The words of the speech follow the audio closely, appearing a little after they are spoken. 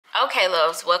Okay,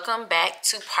 loves, welcome back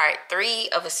to part 3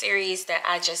 of a series that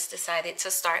I just decided to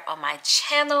start on my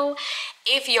channel.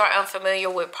 If you are unfamiliar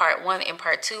with part 1 and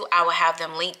part 2, I will have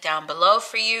them linked down below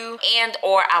for you, and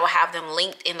or I will have them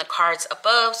linked in the cards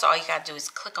above. So all you gotta do is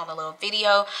click on the little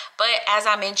video. But as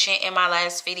I mentioned in my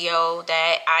last video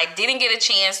that I didn't get a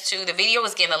chance to, the video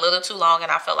was getting a little too long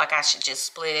and I felt like I should just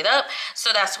split it up. So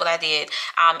that's what I did.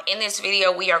 In this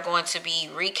video, we are going to be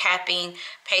recapping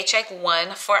Paycheck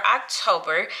 1 for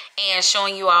October and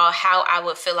showing you all how I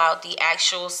would fill out the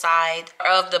actual side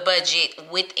of the budget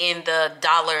within the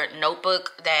dollar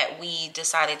notebook that we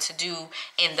decided to do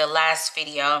in the last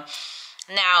video.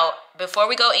 Now, before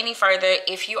we go any further,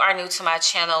 if you are new to my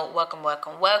channel, welcome,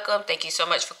 welcome, welcome. Thank you so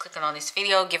much for clicking on this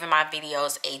video, giving my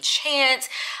videos a chance.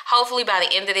 Hopefully by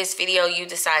the end of this video, you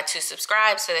decide to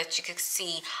subscribe so that you can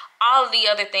see all of the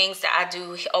other things that I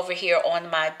do over here on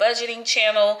my budgeting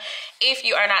channel. If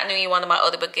you are not new, you want my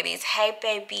other book goodies, hey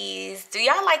babies, do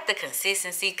y'all like the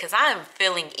consistency? Because I am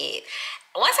feeling it.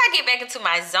 Once I get back into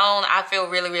my zone, I feel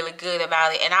really, really good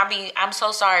about it. And I'm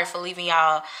so sorry for leaving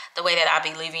y'all the way that I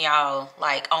be leaving y'all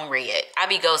like on red. I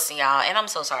be ghosting y'all and I'm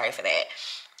so sorry for that.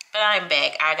 But I'm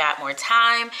back. I got more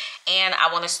time and I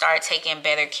want to start taking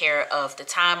better care of the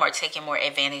time, or taking more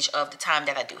advantage of the time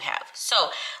that I do have.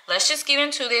 So let's just get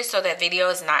into this so that video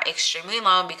is not extremely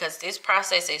long, because this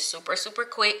process is super, super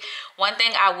quick. One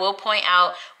thing I will point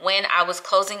out, when I was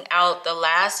closing out the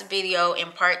last video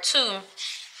in part 2,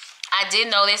 I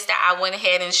did notice that I went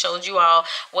ahead and showed you all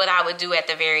what I would do at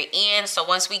the very end. So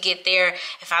once we get there,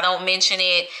 if I don't mention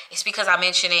it, it's because I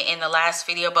mentioned it in the last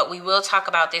video, but we will talk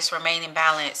about this remaining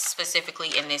balance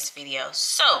specifically in this video.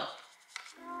 So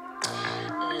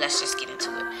let's just get into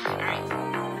it. All right.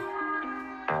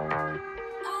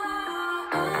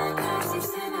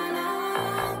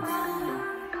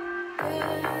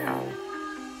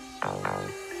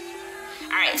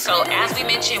 So as we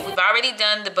mentioned, we've already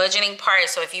done the budgeting part.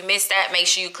 So if you missed that, make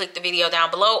sure you click the video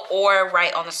down below or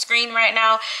right on the screen right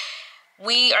now.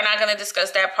 We are not going to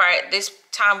discuss that part. This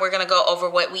time we're going to go over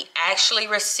what we actually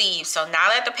received. So now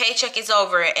that the paycheck is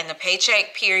over and the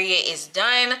paycheck period is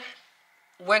done,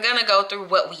 we're going to go through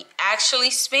what we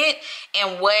actually spent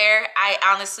and where I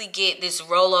honestly get this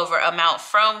rollover amount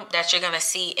from that you're going to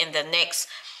see in the next,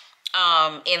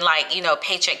 in like, you know,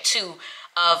 paycheck 2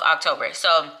 of October.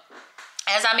 So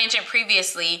as I mentioned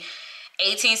previously,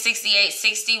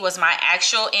 $1868.60 was my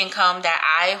actual income that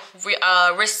I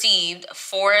received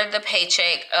for the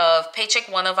paycheck of paycheck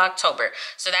 1 of October.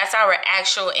 So that's our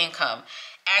actual income.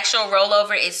 Actual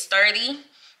rollover is $30,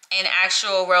 and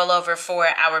actual rollover for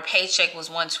our paycheck was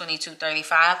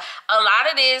 $122.35. A lot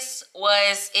of this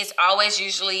is always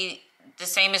usually the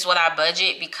same as what I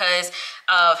budget because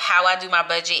of how I do my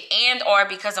budget, and or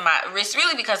because of it's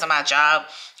really because of my job.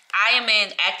 I am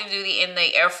in active duty in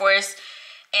the Air Force,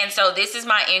 and so this is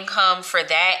my income for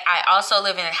that. I also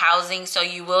live in housing, so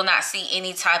you will not see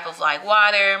any type of like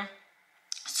water,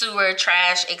 sewer,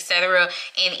 trash, etc.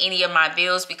 in any of my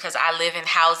bills because I live in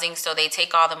housing, so they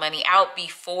take all the money out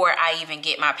before I even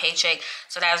get my paycheck.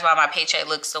 So that's why my paycheck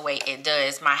looks the way it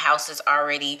does. My house is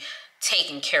already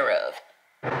taken care of.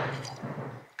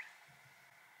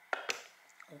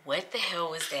 What the hell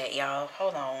was that, y'all?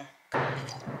 Hold on.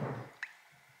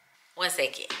 1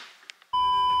 second.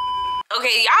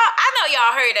 Okay, y'all, I know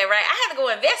y'all heard that, right? I had to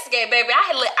go investigate, baby.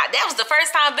 That was the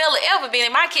first time Bella ever been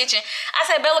in my kitchen. I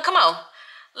said, Bella, come on.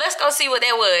 Let's go see what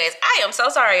that was. I am so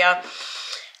sorry, y'all.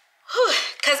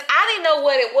 Because I didn't know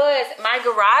what it was. My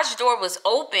garage door was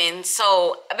open.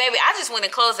 So, baby, I just went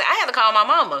and closed it. I had to call my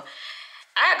mama.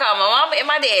 I had to call my mama and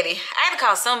my daddy. I had to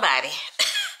call somebody.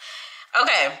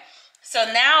 Okay. So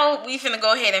now we finna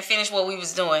go ahead and finish what we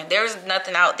was doing. There's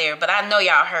nothing out there, but I know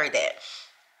y'all heard that.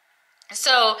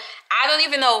 So I don't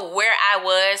even know where I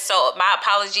was. So my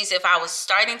apologies if I was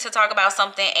starting to talk about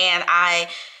something and I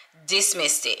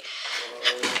dismissed it.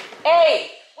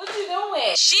 Hey, what you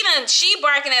doing? She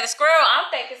barking at a squirrel. I'm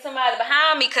thinking somebody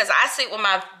behind me because I sit with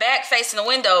my back facing the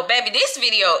window. Baby, this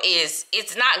video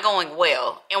it's not going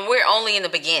well, and we're only in the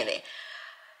beginning.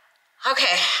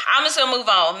 Okay, I'm just gonna move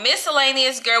on.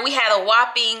 Miscellaneous, girl, we had a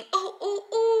whopping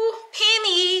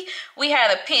penny. We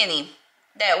had a penny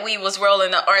that we was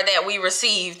rolling up, or that we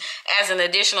received as an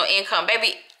additional income.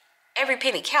 Baby, every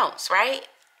penny counts, right?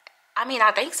 I mean,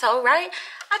 I think so, right?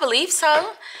 I believe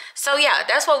so. So yeah,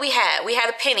 that's what we had. We had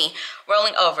a penny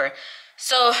rolling over.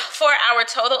 So for our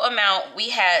total amount,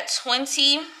 we had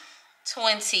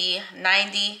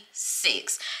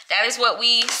 $20.96. That is what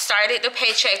we started the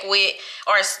paycheck with,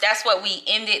 or that's what we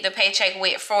ended the paycheck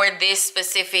with for this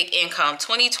specific income,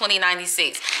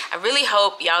 $20.96. I really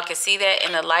hope y'all can see that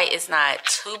and the light is not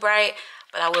too bright,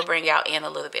 but I will bring y'all in a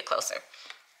little bit closer.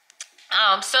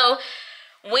 So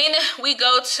when we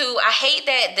go to, I hate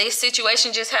that this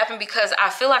situation just happened because I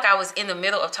feel like I was in the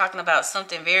middle of talking about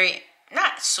something very,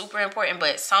 not super important,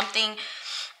 but something,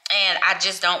 and I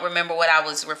just don't remember what I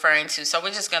was referring to. So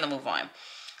we're just gonna move on.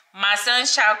 My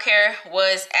son's childcare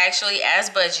was actually as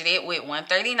budgeted with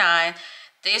 $139.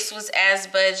 This was as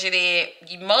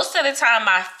budgeted. Most of the time,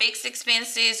 my fixed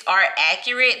expenses are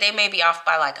accurate. They may be off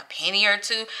by like a penny or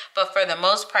two, but for the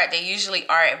most part, they usually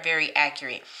are very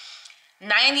accurate.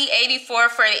 $90.84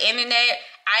 for the internet.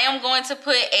 I am going to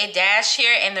put a dash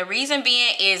here, and the reason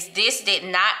being is this did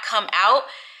not come out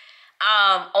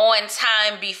on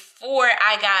time before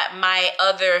I got my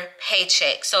other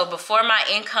paycheck. So before my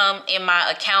income in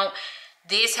my account,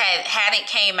 this hadn't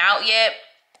came out yet.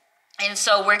 And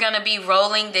so we're going to be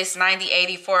rolling this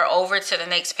 $90.84 over to the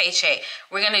next paycheck.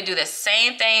 We're going to do the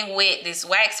same thing with this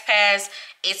Wax Pass.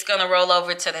 It's going to roll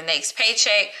over to the next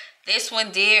paycheck. This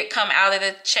one did come out of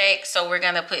the check, so we're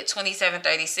going to put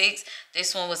 $27.36.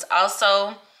 This one was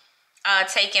also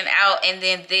taken out, and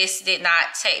then this did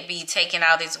not be taken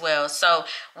out as well. So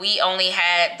we only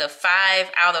had the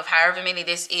 5 out of however many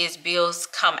this is bills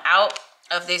come out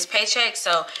of this paycheck.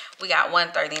 So we got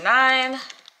 $139,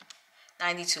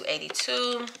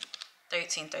 $92.82,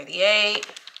 $13.38,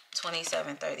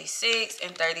 $27.36,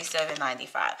 and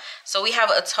 $37.95. So we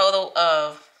have a total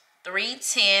of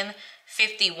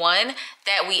 $310.51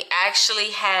 that we actually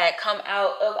had come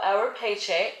out of our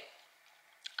paycheck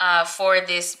for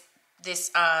this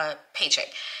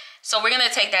paycheck. So we're gonna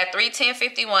take that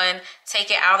 $310.51,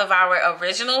 take it out of our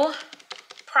original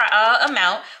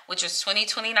amount, which was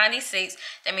 $20.96.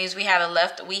 That means we have a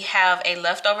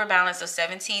leftover balance of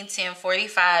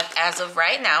 $17.10.45 as of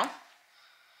right now.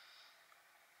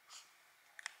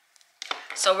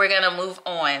 So we're gonna move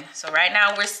on. So right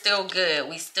now we're still good.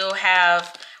 We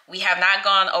have not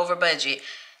gone over budget.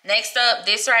 Next up,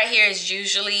 this right here is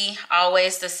usually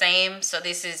always the same. So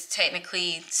this is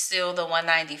technically still the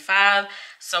 $195.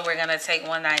 So we're gonna take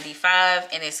 $195,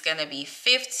 and it's gonna be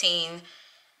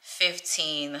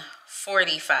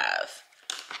 $15.45.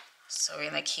 So we're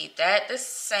gonna keep that the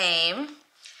same.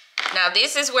 Now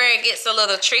this is where it gets a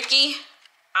little tricky.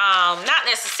 Not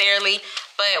necessarily,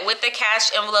 but with the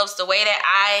cash envelopes, the way that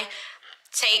I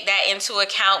take that into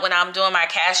account when I'm doing my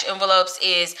cash envelopes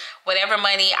is whatever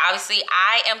money, obviously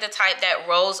I am the type that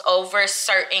rolls over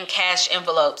certain cash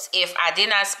envelopes. If I did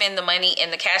not spend the money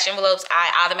in the cash envelopes,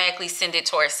 I automatically send it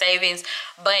towards savings.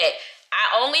 But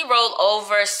I only roll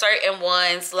over certain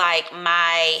ones, like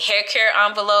my hair care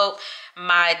envelope,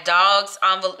 my dog's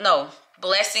envelope,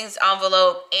 blessings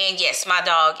envelope, and yes, my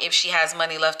dog, if she has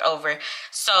money left over.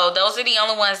 So those are the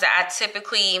only ones that I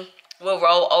typically will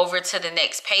roll over to the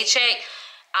next paycheck.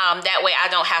 That way I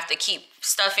don't have to keep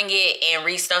stuffing it and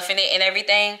restuffing it and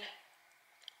everything.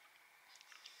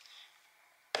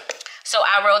 So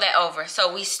I rolled that over.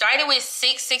 So we started with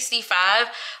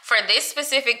 $665. For this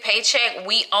specific paycheck,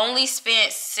 we only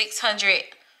spent $600.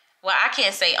 Well, I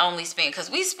can't say only spent because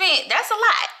we spent, that's a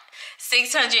lot.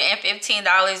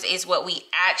 $615 is what we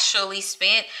actually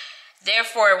spent.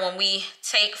 Therefore, when we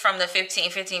take from the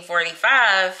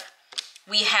 $15.45,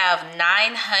 we have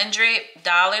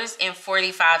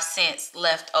 $900.45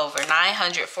 left over.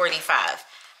 $945.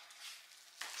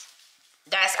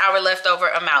 That's our leftover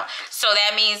amount. So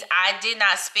that means I did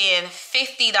not spend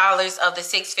 $50 of the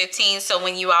 $615. So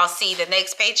when you all see the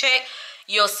next paycheck,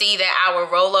 you'll see that our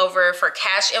rollover for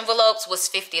cash envelopes was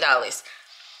 $50.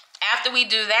 After we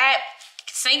do that,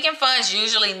 sinking funds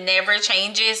usually never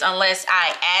changes unless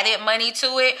I added money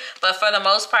to it, but for the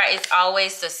most part it's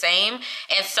always the same.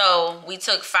 And so we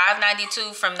took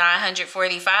 $592 from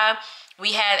 $945.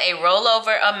 We had a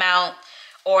rollover amount,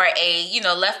 or a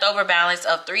leftover balance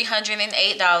of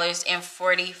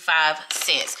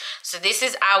 $308.45. So this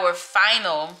is our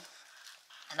final,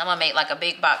 and I'm gonna make like a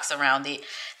big box around it.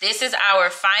 This is our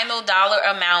final dollar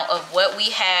amount of what we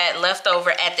had left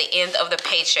over at the end of the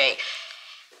paycheck.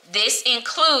 This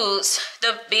includes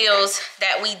the bills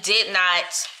that we did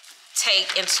not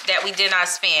take and that we did not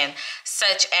spend,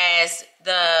 such as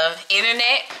the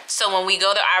internet. So when we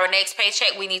go to our next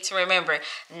paycheck, we need to remember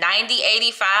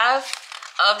 $90.85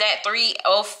 of that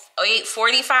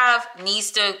 $308.45 needs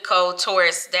to go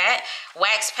towards that.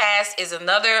 Wax Pass is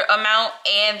another amount,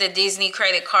 and the Disney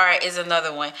credit card is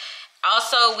another one.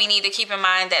 Also, we need to keep in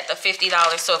mind that the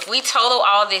 $50, so if we total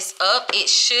all this up, it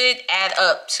should add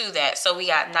up to that. So we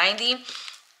got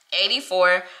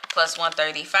 $90.84 plus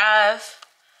 $135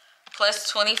 plus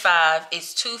 25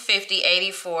 is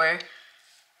 $250.84.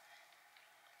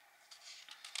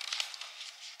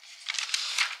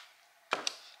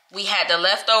 We had the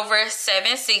leftover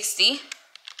 $760.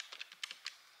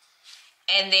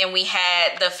 and then we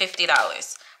had the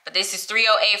 $50. But this is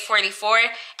 $308.44,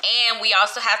 and we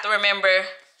also have to remember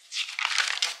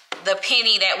the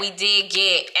penny that we did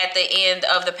get at the end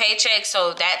of the paycheck,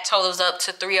 so that totals up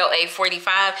to $308.45.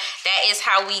 That is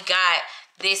how we got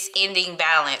this ending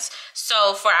balance.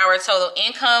 So for our total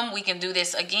income, we can do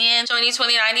this again,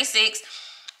 96,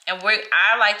 and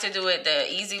I like to do it the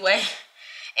easy way.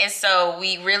 And so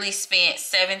we really spent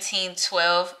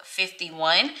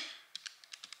 $1712.51.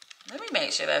 Let me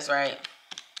make sure that's right.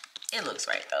 It looks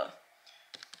right though.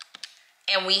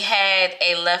 And we had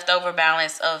a leftover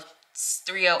balance of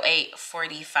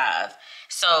 $308.45.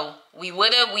 So we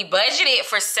budgeted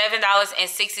for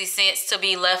 $7.60 to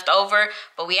be left over,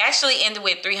 but we actually ended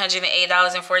with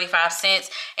 $308.45.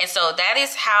 And so that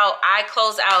is how I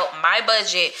close out my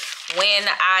budget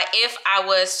if I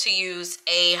was to use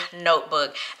a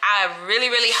notebook. I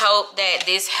really hope that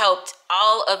this helped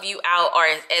all of you out, or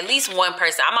at least one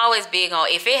person. I'm always big on,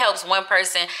 if it helps one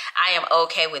person, I am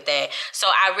okay with that. So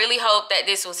I really hope that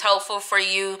this was helpful for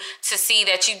you to see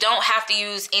that you don't have to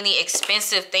use any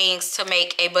expensive things to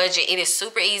make a budget. It is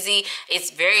super easy.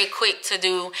 It's very quick to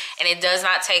do, and it does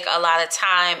not take a lot of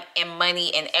time and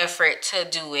money and effort to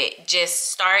do it. Just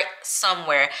start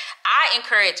somewhere. I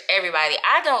encourage everybody.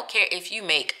 I don't care if you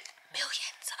make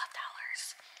millions of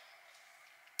dollars.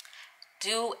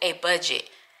 Do a budget.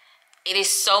 It is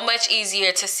so much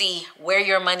easier to see where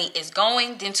your money is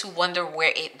going than to wonder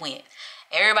where it went.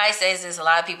 Everybody says this, a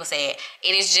lot of people say it.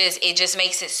 It just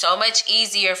makes it so much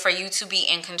easier for you to be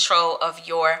in control of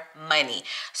your money.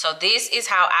 So this is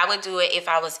how I would do it if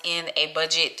I was in a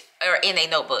budget or in a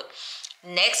notebook.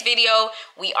 Next video,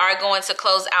 we are going to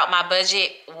close out my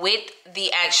budget with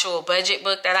the actual budget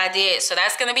book that I did. So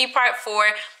that's going to be part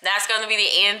 4. That's going to be the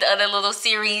end of the little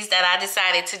series that I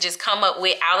decided to just come up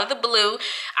with out of the blue,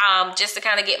 just to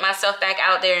kind of get myself back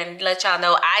out there and let y'all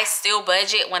know I still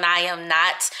budget when I am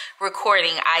not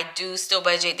recording. I do still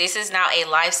budget. This is now a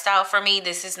lifestyle for me.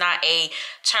 This is not a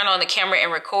turn on the camera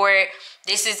and record.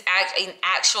 This is an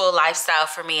actual lifestyle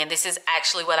for me, and this is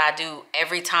actually what I do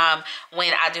every time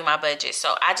when I do my budget.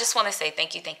 So I just want to say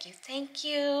thank you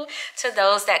to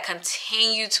those that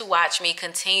continue to watch me,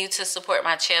 continue to support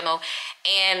my channel,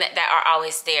 and that are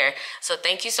always there. So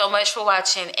thank you so much for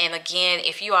watching. And again,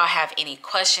 if you all have any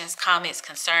questions, comments,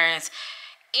 concerns,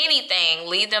 anything,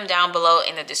 leave them down below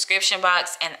in the description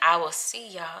box, and I will see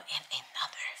y'all in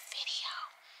another video.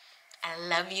 I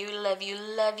love you,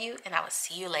 and I will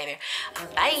see you later.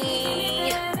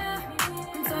 Bye.